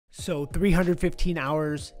So 315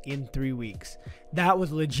 hours in 3 weeks. That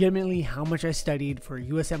was legitimately how much I studied for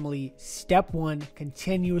USMLE Step 1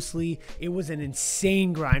 continuously. It was an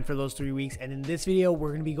insane grind for those 3 weeks. And in this video, we're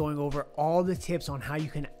going to be going over all the tips on how you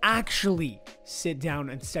can actually sit down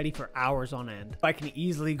and study for hours on end. I can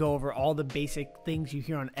easily go over all the basic things you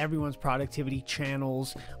hear on everyone's productivity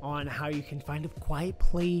channels on how you can find a quiet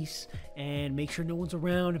place and make sure no one's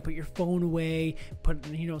around and put your phone away, put,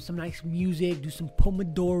 some nice music, do some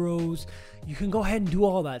pomodoros. You can go ahead and do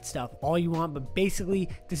all that stuff all you want, but basically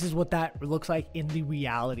this is what that looks like in the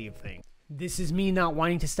reality of things. This is me not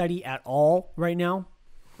wanting to study at all right now.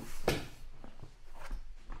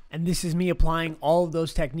 And this is me applying all of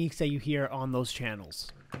those techniques that you hear on those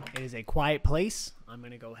channels. It is a quiet place. I'm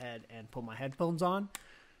going to go ahead and put my headphones on.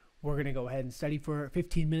 We're going to go ahead and study for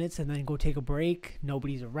 15 minutes and then go take a break.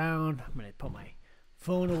 Nobody's around. I'm going to put my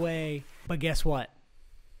phone away. But guess what?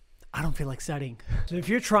 I don't feel like studying. So if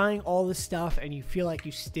you're trying all this stuff and you feel like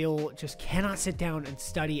you still just cannot sit down and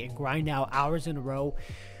study and grind out hours in a row,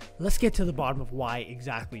 let's get to the bottom of why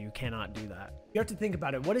exactly you cannot do that. You have to think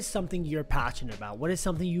about it. What is something you're passionate about? What is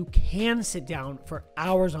something you can sit down for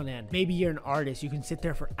hours on end? Maybe you're an artist. You can sit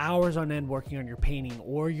there for hours on end working on your painting,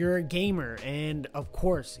 or you're a gamer. And of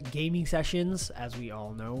course, gaming sessions, as we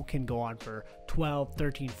all know, can go on for 12,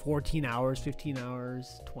 13, 14 hours, 15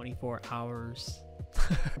 hours, 24 hours.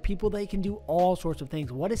 People that can do all sorts of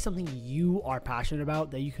things. What is something you are passionate about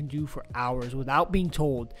that you can do for hours without being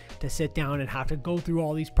told to sit down and have to go through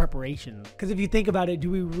all these preparations? Because if you think about it, do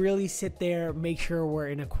we really sit there, make sure we're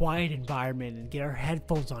in a quiet environment and get our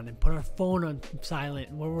headphones on and put our phone on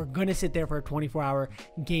silent where we're going to sit there for a 24-hour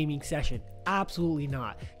gaming session? Absolutely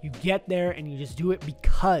not. You get there and you just do it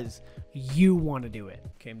because you want to do it.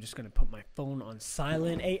 Okay, I'm just going to put my phone on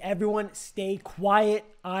silent. Hey, everyone, stay quiet.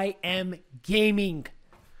 I am gaming.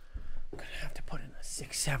 I'm going to have to put in a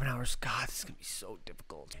 6-7 hours. God, this is going to be so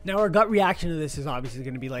difficult. Now, our gut reaction to this is obviously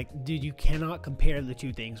going to be like, dude, you cannot compare the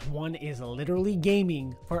two things. One is literally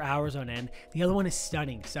gaming for hours on end. The other one is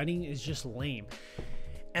studying. Studying is just lame.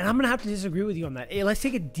 And I'm going to have to disagree with you on that. Hey, let's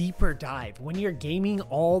take a deeper dive. When you're gaming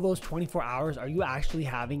all those 24 hours, are you actually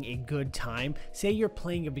having a good time? Say you're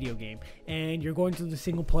playing a video game and you're going through the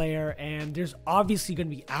single player and there's obviously going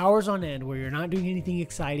to be hours on end where you're not doing anything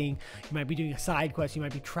exciting. You might be doing a side quest. You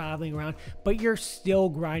might be traveling around, but you're still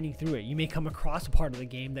grinding through it. You may come across a part of the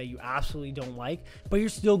game that you absolutely don't like, but you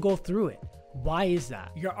still go through it. Why is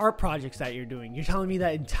that? Your art projects that you're doing, you're telling me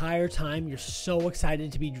that entire time you're so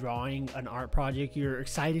excited to be drawing an art project, you're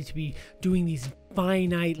excited to be doing these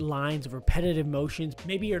finite lines of repetitive motions.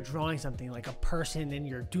 Maybe you're drawing something like a person and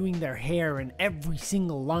you're doing their hair, and every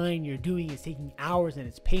single line you're doing is taking hours and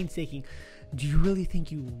it's painstaking. Do you really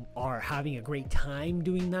think you are having a great time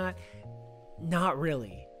doing that? Not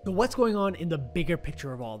really. So what's going on in the bigger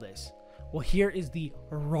picture of all this? Well, here is the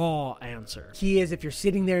raw answer. Key is, if you're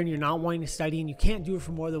sitting there and you're not wanting to study and you can't do it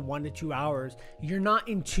for more than 1 to 2 hours, you're not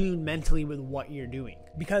in tune mentally with what you're doing.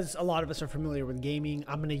 Because a lot of us are familiar with gaming,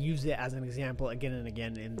 I'm going to use it as an example again and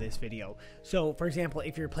again in this video. So, for example,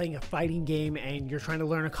 if you're playing a fighting game and you're trying to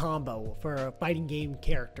learn a combo for a fighting game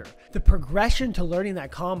character, the progression to learning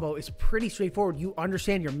that combo is pretty straightforward. You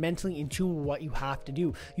understand you're mentally in tune with what you have to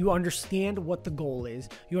do. You understand what the goal is.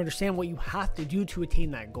 You understand what you have to do to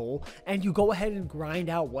attain that goal, and you go ahead and grind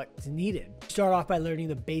out what's needed. You start off by learning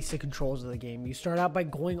the basic controls of the game. You start out by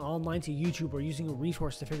going online to YouTube or using a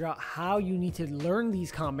resource to figure out how you need to learn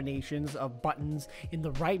these combinations of buttons in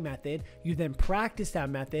the right method. You then practice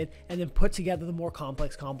that method and then put together the more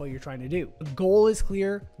complex combo you're trying to do. The goal is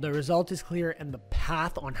clear, the result is clear, and the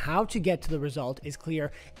path on how to get to the result is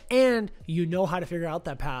clear, and you know how to figure out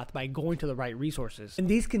that path by going to the right resources. And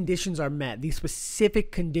these conditions are met, these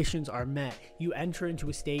specific conditions are met, you enter into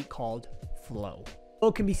a state called flow.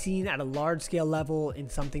 Flow can be seen at a large scale level in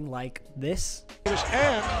something like this. And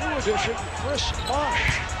new addition, Chris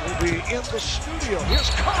Bosh will be in the studio. Here's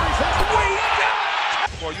Curry from way down.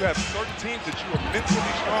 Well, you have certain teams that you are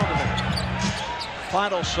mentally stronger than.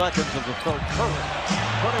 Final seconds of the third. Curry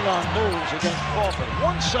putting on moves against Crawford.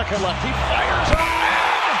 1 second left. He fires up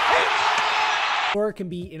and hits. Or it can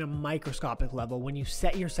be in a microscopic level when you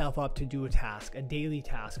set yourself up to do a task, a daily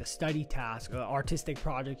task, a study task, an artistic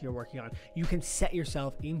project you're working on. You can set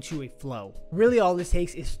yourself into a flow. Really, all this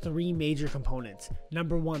takes is 3 major components.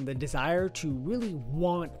 Number 1, the desire to really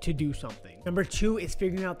want to do something. Number 2 is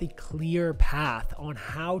figuring out the clear path on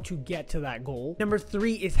how to get to that goal. Number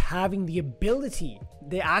 3 is having the ability,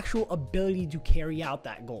 the actual ability to carry out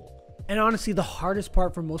that goal. And honestly, the hardest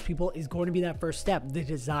part for most people is going to be that first step, the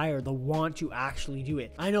desire, the want to actually do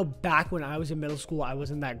it. I know back when I was in middle school, I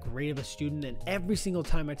wasn't that great of a student, and every single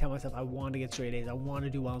time I tell myself I want to get straight A's, I want to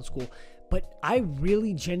do well in school, but I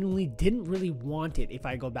really genuinely didn't really want it. If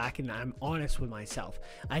I go back and I'm honest with myself,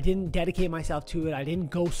 I didn't dedicate myself to it. I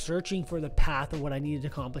didn't go searching for the path of what I needed to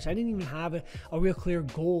accomplish. I didn't even have a real clear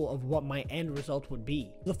goal of what my end result would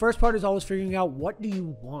be. The first part is always figuring out, what do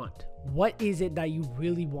you want? What is it that you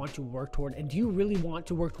really want to work toward? And do you really want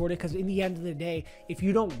to work toward it? Because in the end of the day, if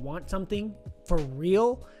you don't want something for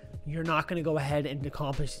real, you're not going to go ahead and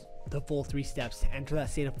accomplish the full 3 steps to enter that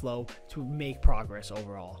state of flow to make progress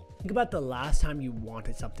overall. Think about the last time you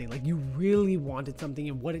wanted something, like you really wanted something,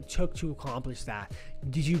 and what it took to accomplish that.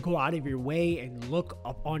 Did you go out of your way and look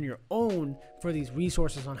up on your own for these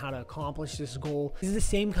resources on how to accomplish this goal? This is the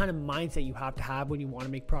same kind of mindset you have to have when you want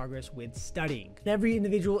to make progress with studying. Every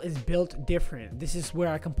individual is built different. This is where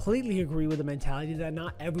I completely agree with the mentality that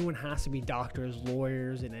not everyone has to be doctors,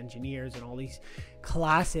 lawyers, and engineers and all these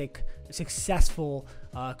classic successful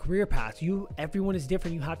career paths. Everyone is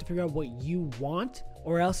different. You have to figure out what you want,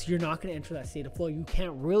 or else you're not going to enter that state of flow. You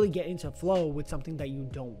can't really get into flow with something that you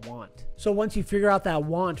don't want. So once you figure out that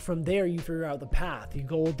want, from there you figure out the path. You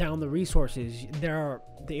go down the resources. The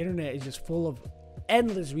internet is just full of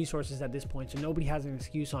endless resources at this point, so nobody has an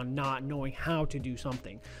excuse on not knowing how to do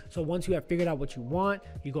something. So once you have figured out what you want,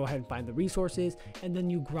 you go ahead and find the resources, and then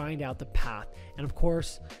you grind out the path. And of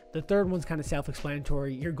course, the third one's kind of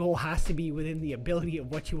self-explanatory. Your goal has to be within the ability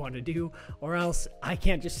of what you want to do, or else I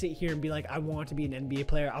can't just sit here and be like, I want to be an NBA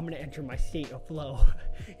player, I'm going to enter my state of flow.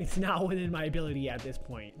 It's not within my ability at this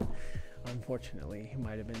point. Unfortunately, it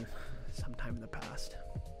might have been sometime in the past.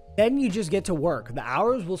 Then you just get to work. The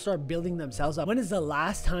hours will start building themselves up. When is the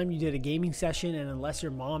last time you did a gaming session, and unless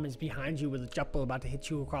your mom is behind you with a jumble about to hit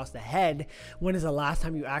you across the head, when is the last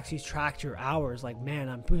time you actually tracked your hours? Like, man,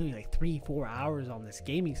 I'm putting like 3-4 hours on this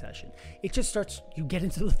gaming session. It just starts, you get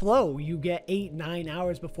into the flow. You get 8-9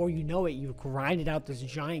 hours before you know it. You've grinded out this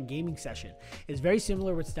giant gaming session. It's very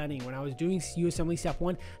similar with studying. When I was doing USMLE Step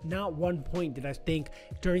 1, not one point did I think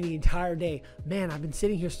during the entire day, man, I've been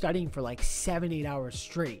sitting here studying for like 7-8 hours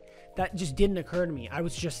straight. That just didn't occur to me. I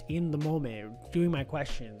was just in the moment, doing my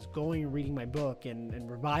questions, going and reading my book and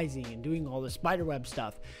revising and doing all the spiderweb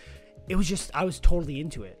stuff. It was just, I was totally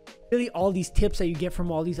into it. Really, all these tips that you get from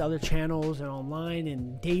all these other channels and online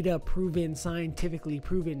and data proven, scientifically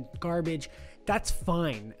proven garbage, that's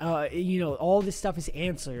fine. All this stuff is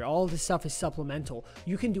ancillary. All this stuff is supplemental.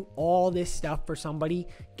 You can do all this stuff for somebody,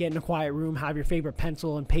 get in a quiet room, have your favorite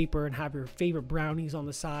pencil and paper, and have your favorite brownies on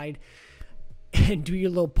the side, and do your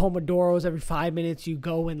little pomodoros every 5 minutes. You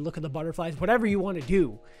go and look at the butterflies, whatever you want to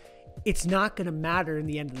do. It's not going to matter in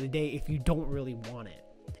the end of the day if you don't really want it.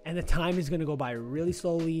 And the time is going to go by really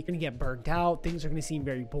slowly. You're going to get burnt out. Things are going to seem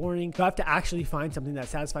very boring. You have to actually find something that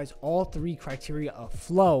satisfies all 3 criteria of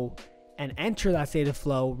flow and enter that state of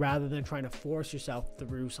flow rather than trying to force yourself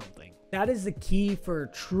through something. That is the key for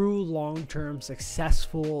true long-term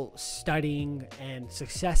successful studying and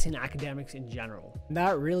success in academics in general. And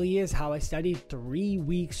that really is how I studied 3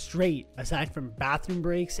 weeks straight. Aside from bathroom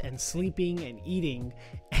breaks and sleeping and eating,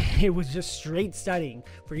 it was just straight studying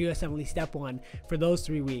for USMLE Step 1 for those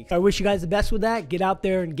 3 weeks. I wish you guys the best with that. Get out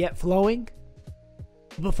there and get flowing.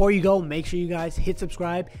 Before you go, make sure you guys hit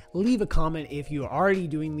subscribe, leave a comment if you're already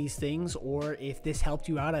doing these things, or if this helped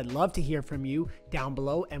you out. I'd love to hear from you down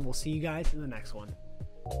below, and we'll see you guys in the next one.